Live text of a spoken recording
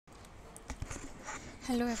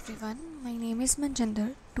Hello everyone, my name is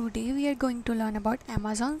Manjinder. Today we are going to learn about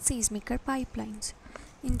Amazon SageMaker pipelines.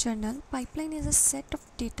 In general, pipeline is a set of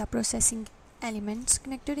data processing elements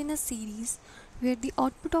connected in a series where the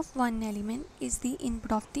output of one element is the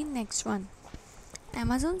input of the next one.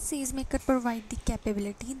 Amazon SageMaker provides the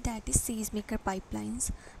capability that is SageMaker pipelines.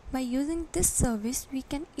 By using this service, we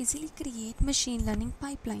can easily create machine learning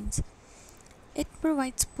pipelines. It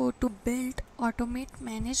provides support to build, automate,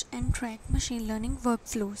 manage, and track machine learning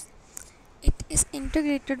workflows. It is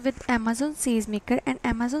integrated with Amazon SageMaker, and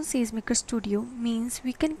Amazon SageMaker Studio means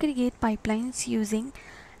we can create pipelines using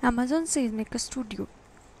Amazon SageMaker Studio.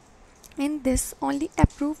 In this, only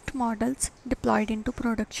approved models deployed into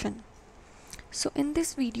production. So in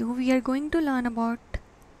this video, we are going to learn about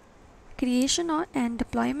creation and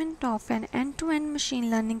deployment of an end-to-end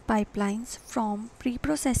machine learning pipelines from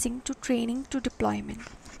pre-processing to training to deployment.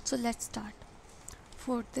 So let's start.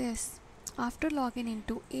 For this, after logging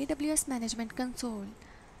into AWS Management Console,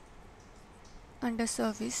 under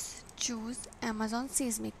Service, choose Amazon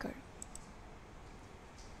SageMaker.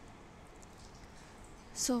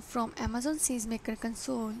 So from Amazon SageMaker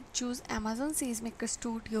console, choose Amazon SageMaker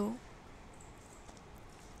Studio,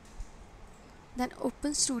 then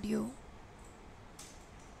open Studio.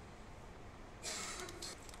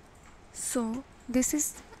 So this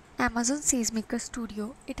is Amazon SageMaker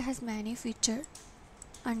Studio. It has many features.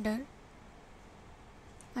 Under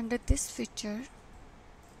this feature,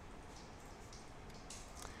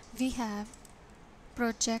 we have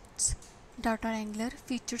projects, data wrangler,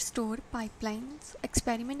 feature store, pipelines,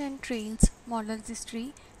 experiment and trails, model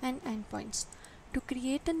history, and endpoints. To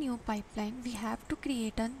create a new pipeline, we have to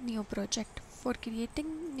create a new project. For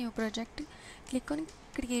creating new project, click on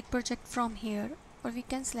create project from here, or we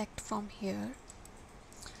can select from here.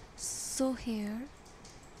 So here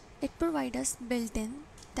it provides us built-in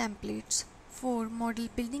templates for model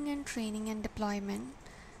building and training and deployment.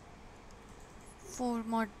 For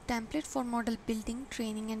template for model building,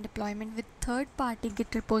 training and deployment with third-party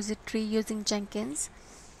Git repository using Jenkins.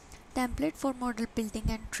 Template for model building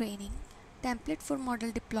and training. Template for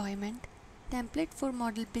model deployment. Template for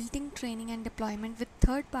model building, training and deployment with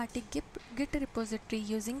third-party Git repository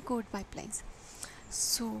using code pipelines.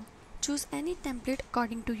 So choose any template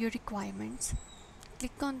according to your requirements.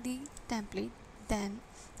 Click on the template, then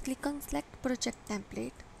click on select project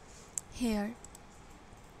template. Here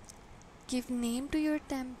give name to your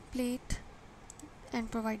template and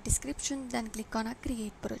provide description, then click on a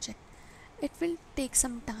create project. It will take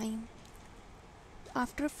some time.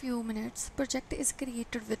 After a few minutes, project is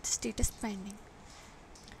created with status pending.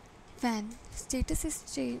 When status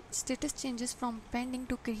changes from pending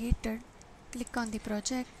to created, click on the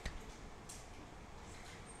project.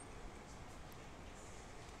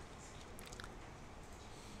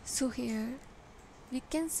 So here we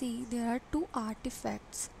can see there are two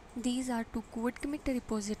artifacts. These are two code commit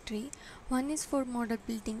repository. One is for model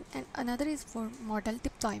building and another is for model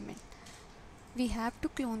deployment. We have to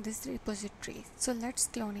clone this repository. So let's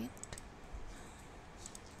clone it.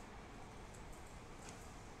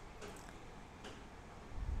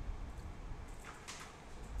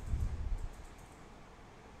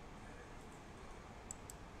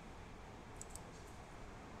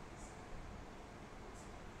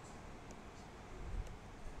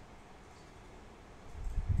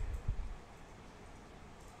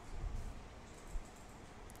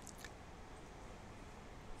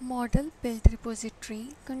 Model build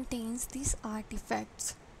repository contains these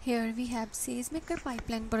artifacts. Here we have SageMaker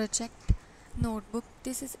pipeline project notebook.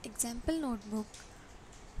 This is example notebook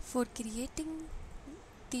for creating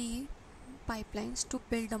the pipelines to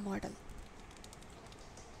build a model.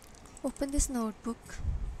 Open this notebook.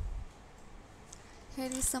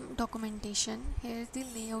 Here is some documentation. Here is the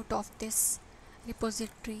layout of this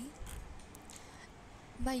repository.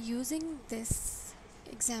 By using this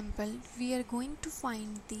example, we are going to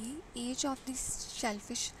find the age of this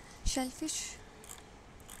shellfish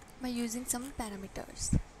by using some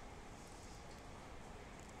parameters.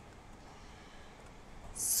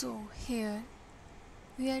 So here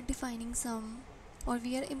we are defining some, or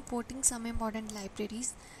we are importing some important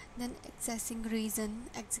libraries, then accessing reason,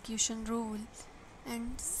 execution role,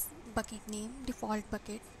 and bucket name, default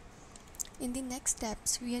bucket. In the next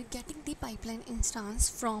steps, we are getting the pipeline instance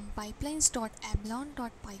from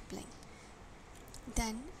pipelines.ablon.pipeline.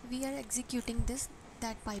 Then we are executing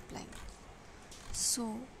that pipeline.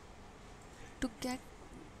 So to get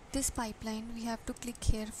this pipeline, we have to click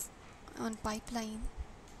here on pipeline,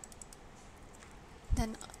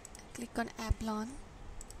 then click on Ablon.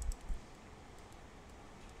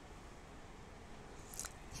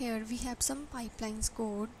 Here we have some pipelines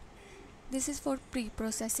code. This is for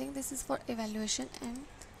pre-processing, this is for evaluation, and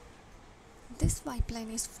this pipeline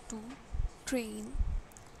is to train,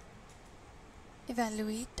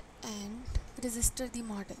 evaluate and register the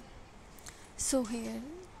model. So here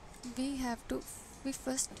we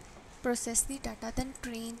first process the data, then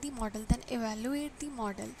train the model, then evaluate the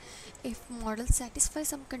model. If model satisfies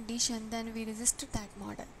some condition, then we register that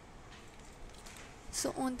model.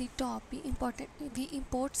 So on the top we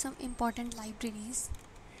import some important libraries.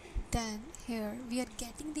 Then here we are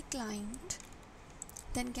getting the client,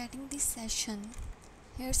 then getting the session.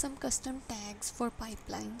 Here some custom tags for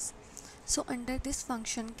pipelines. So under this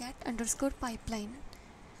function get underscore pipeline,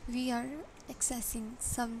 we are accessing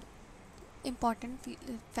some important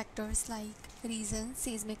factors like reason,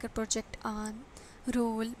 SageMaker project on,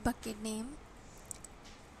 role, bucket name,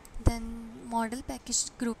 then model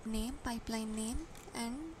package group name, pipeline name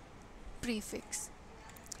and prefix.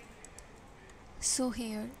 So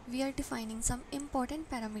here we are defining some important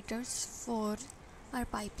parameters for our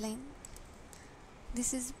pipeline.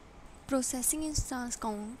 This is processing instance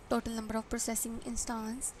count, total number of processing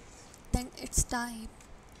instance, then its type,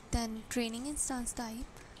 then training instance type,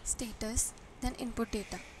 status, then input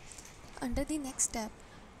data. Under the next step,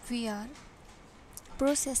 we are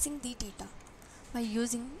processing the data by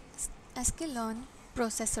using sklearn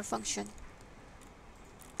processor function.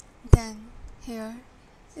 Then here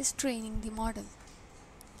is training the model.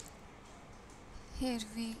 Here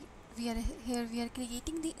we are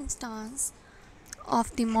creating the instance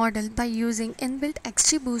of the model by using inbuilt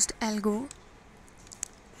XGBoost algo.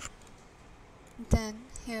 Then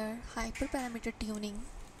here hyperparameter tuning.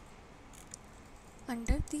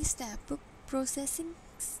 Under the processing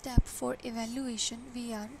step for evaluation,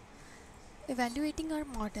 we are evaluating our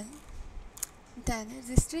model, then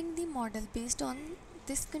registering the model based on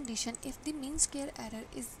this condition. If the mean square error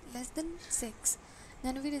is less than 6,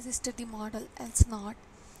 then we register the model, else not.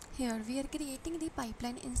 Here we are creating the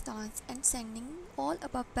pipeline instance and sending all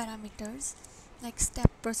above parameters like step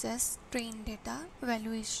process, train data,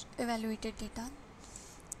 evaluated data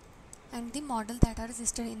and the model that are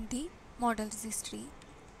registered in the model registry.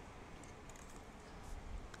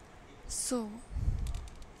 So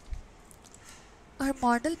our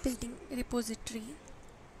model building repository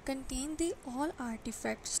contain the all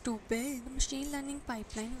artifacts to build machine learning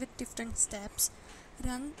pipeline with different steps.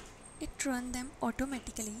 Run them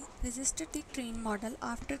automatically. Register the train model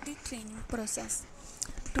after the training process.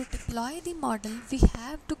 To deploy the model, we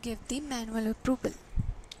have to give the manual approval.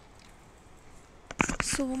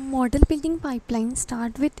 So model building pipeline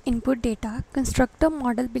start with input data, construct a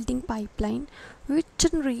model building pipeline which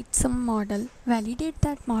generates some model, validate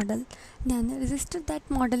that model, then register that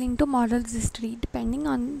model into model registry depending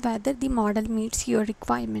on whether the model meets your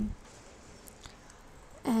requirement.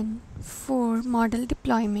 And for model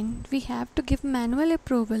deployment, we have to give manual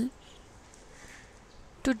approval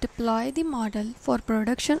to deploy the model for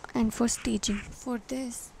production and for staging. For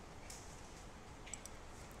this,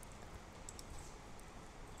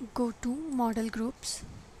 go to model groups,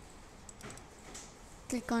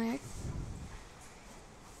 click on it,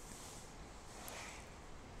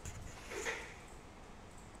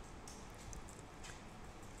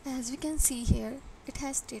 as we can see here it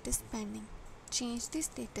has status pending. Change the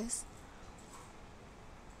status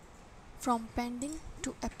from pending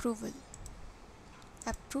to approval.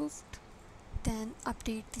 Approved, then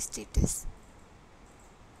update the status.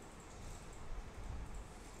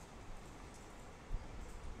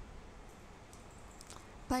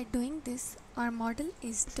 By doing this, our model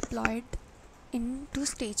is deployed into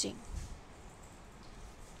staging.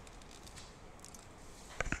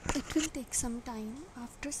 It will take some time.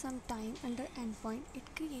 After some time, under endpoint, it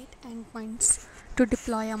creates endpoints to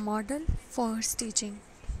deploy a model for staging.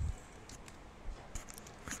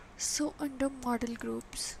 So under model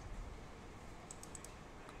groups,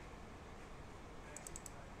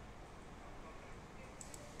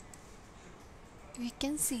 we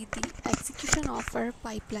can see the execution of our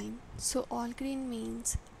pipeline. So all green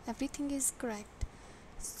means everything is correct.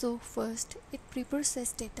 So first it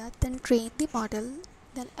pre-process data, then train the model,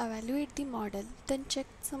 then evaluate the model, then check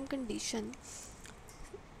some condition.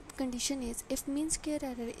 Condition is if mean square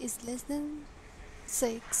error is less than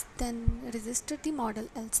 6, then register the model,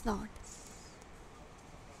 else not.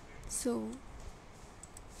 So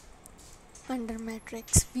under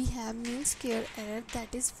matrix we have mean square error,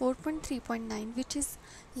 that is 4.3.9, which is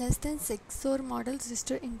less than 6, so our model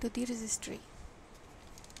register into the registry.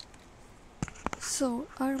 So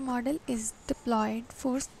our model is deployed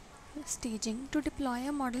for staging. To deploy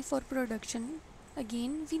a model for production,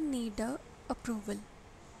 again we need a approval.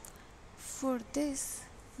 For this,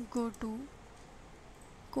 go to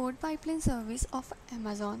code pipeline service of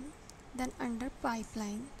Amazon. Then under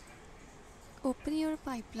pipeline, open your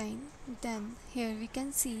pipeline. Then here we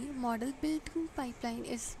can see model building pipeline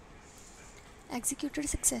is executed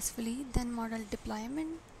successfully. Then model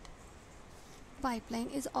deployment pipeline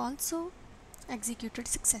is also executed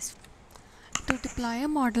successfully. To deploy a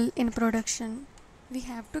model in production, we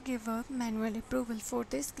have to give a manual approval. For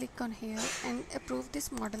this, click on here and approve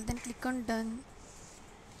this model, then click on done.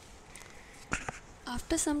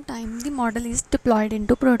 After some time, the model is deployed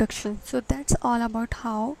into production. So that's all about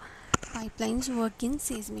how pipelines work in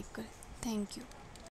SageMaker. Thank you.